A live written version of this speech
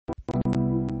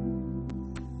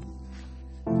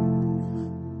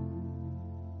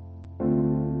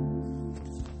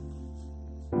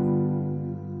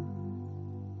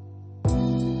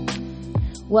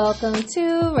Welcome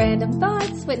to Random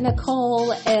Thoughts with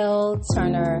Nicole L.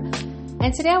 Turner.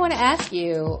 And today I want to ask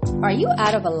you, are you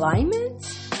out of alignment?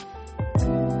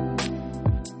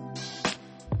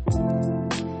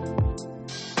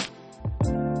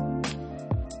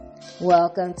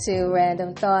 Welcome to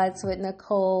Random Thoughts with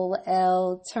Nicole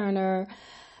L. Turner.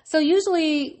 So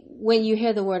usually when you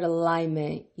hear the word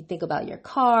alignment, you think about your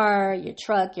car, your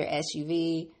truck, your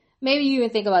SUV. Maybe you even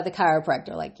think about the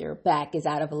chiropractor, like your back is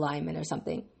out of alignment or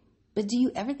something. But do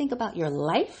you ever think about your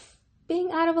life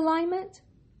being out of alignment?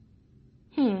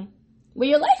 Well,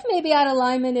 your life may be out of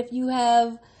alignment if you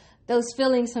have those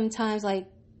feelings sometimes like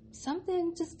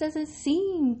something just doesn't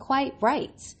seem quite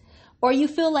right. Or you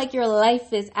feel like your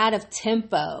life is out of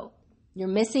tempo. You're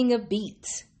missing a beat.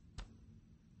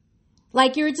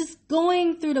 Like you're just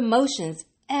going through the motions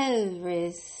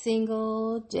every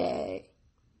single day.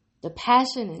 The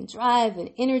passion and drive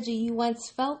and energy you once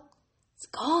felt, it's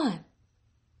gone.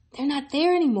 They're not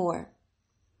there anymore.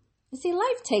 You see,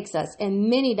 life takes us in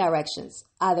many directions,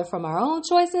 either from our own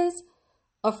choices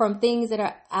or from things that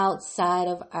are outside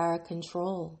of our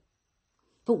control.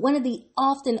 But one of the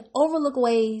often overlooked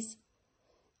ways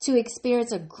to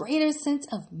experience a greater sense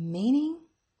of meaning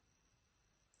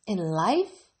in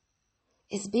life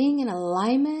is being in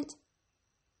alignment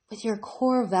with your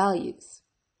core values.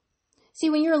 See,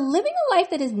 when you're living a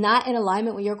life that is not in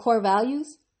alignment with your core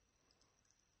values,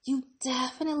 you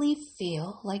definitely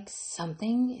feel like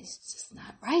something is just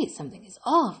not right. Something is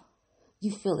off.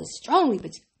 You feel it strongly,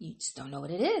 but you just don't know what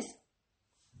it is.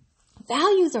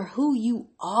 Values are who you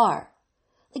are.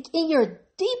 Like in your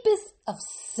deepest of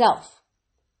self,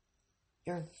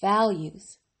 your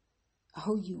values are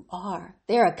who you are.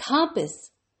 They're a compass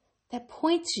that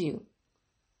points you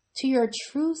to your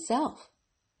true self.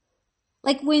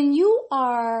 Like when you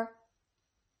are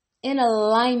in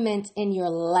alignment in your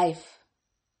life,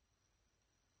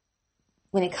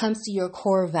 when it comes to your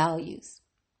core values,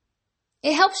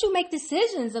 it helps you make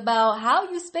decisions about how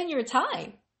you spend your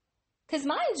time. Because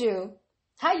mind you,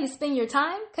 how you spend your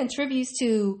time contributes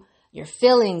to your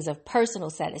feelings of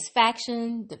personal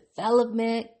satisfaction,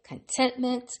 development,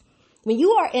 contentment. When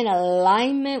you are in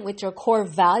alignment with your core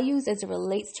values as it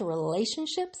relates to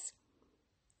relationships,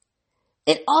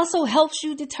 it also helps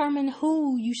you determine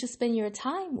who you should spend your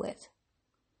time with.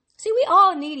 See, we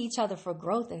all need each other for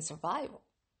growth and survival.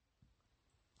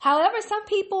 However, some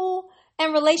people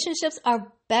and relationships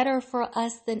are better for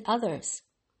us than others.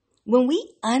 When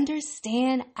we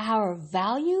understand our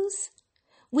values,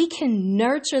 we can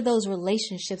nurture those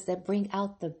relationships that bring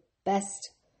out the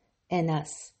best in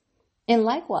us. And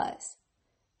likewise,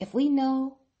 if we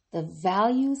know the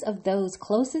values of those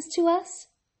closest to us,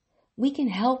 we can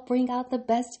help bring out the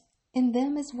best in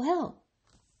them as well.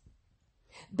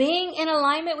 Being in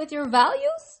alignment with your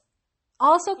values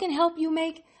also can help you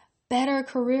make better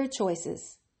career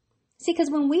choices. See, because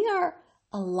when we are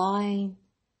aligned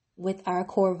with our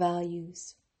core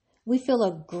values, we feel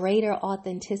a greater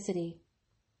authenticity.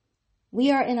 We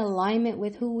are in alignment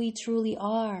with who we truly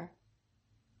are.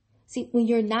 See, when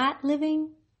you're not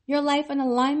living your life in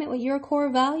alignment with your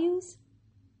core values,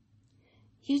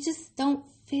 you just don't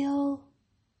feel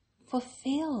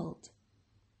fulfilled.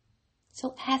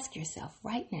 So ask yourself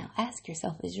right now, ask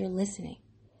yourself as you're listening,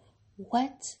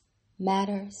 what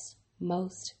matters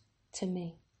most to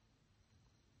me?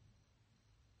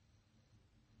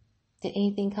 Did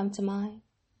anything come to mind?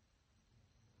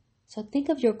 So think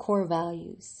of your core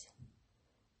values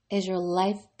as your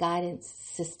life guidance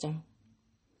system,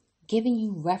 giving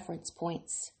you reference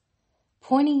points,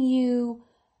 pointing you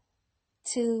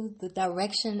to the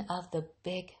direction of the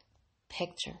big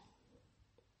picture,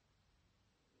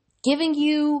 giving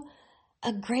you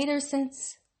a greater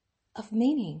sense of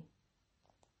meaning.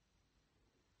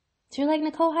 So you're like,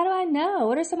 Nicole, how do I know?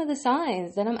 What are some of the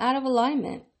signs that I'm out of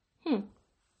alignment?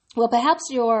 Well, perhaps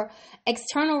your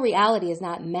external reality is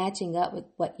not matching up with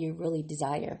what you really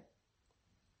desire.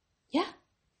 Yeah,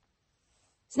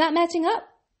 it's not matching up.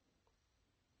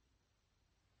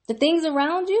 The things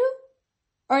around you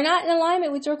are not in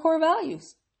alignment with your core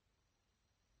values.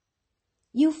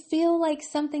 You feel like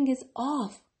something is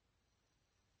off,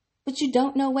 but you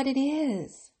don't know what it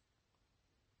is.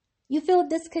 You feel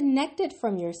disconnected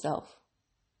from yourself.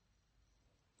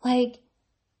 Like,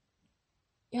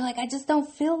 you're like, I just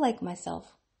don't feel like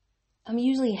myself. I'm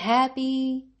usually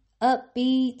happy,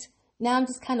 upbeat. Now I'm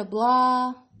just kind of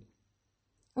blah.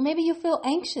 Or maybe you feel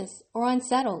anxious or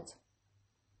unsettled.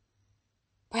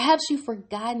 Perhaps you've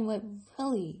forgotten what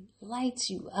really lights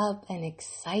you up and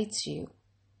excites you.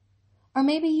 Or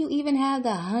maybe you even have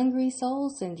the hungry soul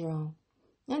syndrome.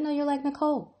 I know you're like,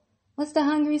 Nicole, what's the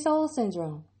hungry soul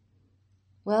syndrome?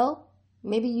 Well,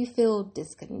 Maybe you feel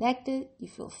disconnected, you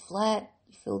feel flat,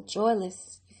 you feel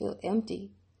joyless, you feel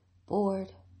empty,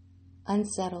 bored,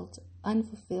 unsettled,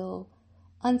 unfulfilled,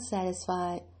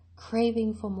 unsatisfied,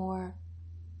 craving for more,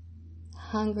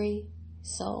 hungry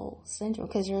soul syndrome,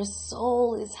 because your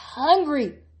soul is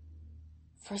hungry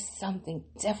for something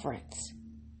different.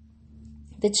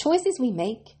 The choices we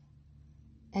make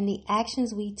and the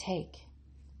actions we take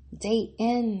day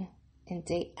in and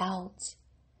day out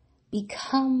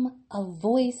become a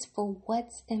voice for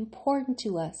what's important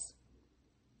to us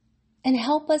and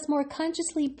help us more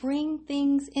consciously bring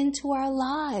things into our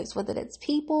lives, whether that's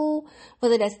people,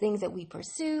 whether that's things that we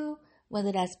pursue,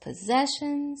 whether that's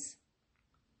possessions.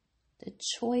 The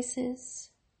choices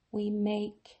we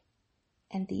make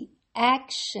and the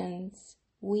actions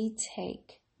we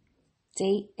take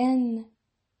day in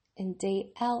and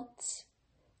day out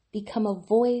become a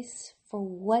voice for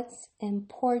what's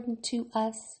important to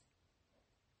us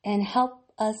and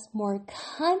help us more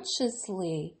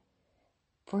consciously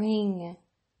bring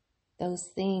those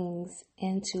things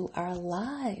into our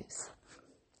lives.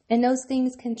 And those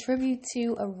things contribute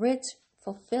to a rich,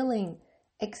 fulfilling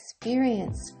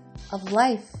experience of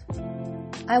life.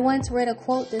 I once read a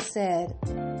quote that said,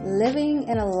 living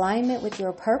in alignment with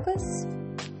your purpose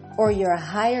or your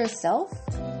higher self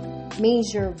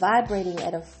means you're vibrating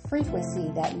at a frequency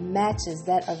that matches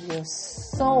that of your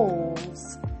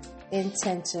soul's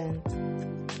intention.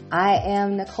 I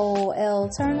am Nicole L.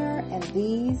 Turner, and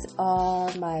these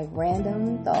are my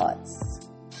random thoughts.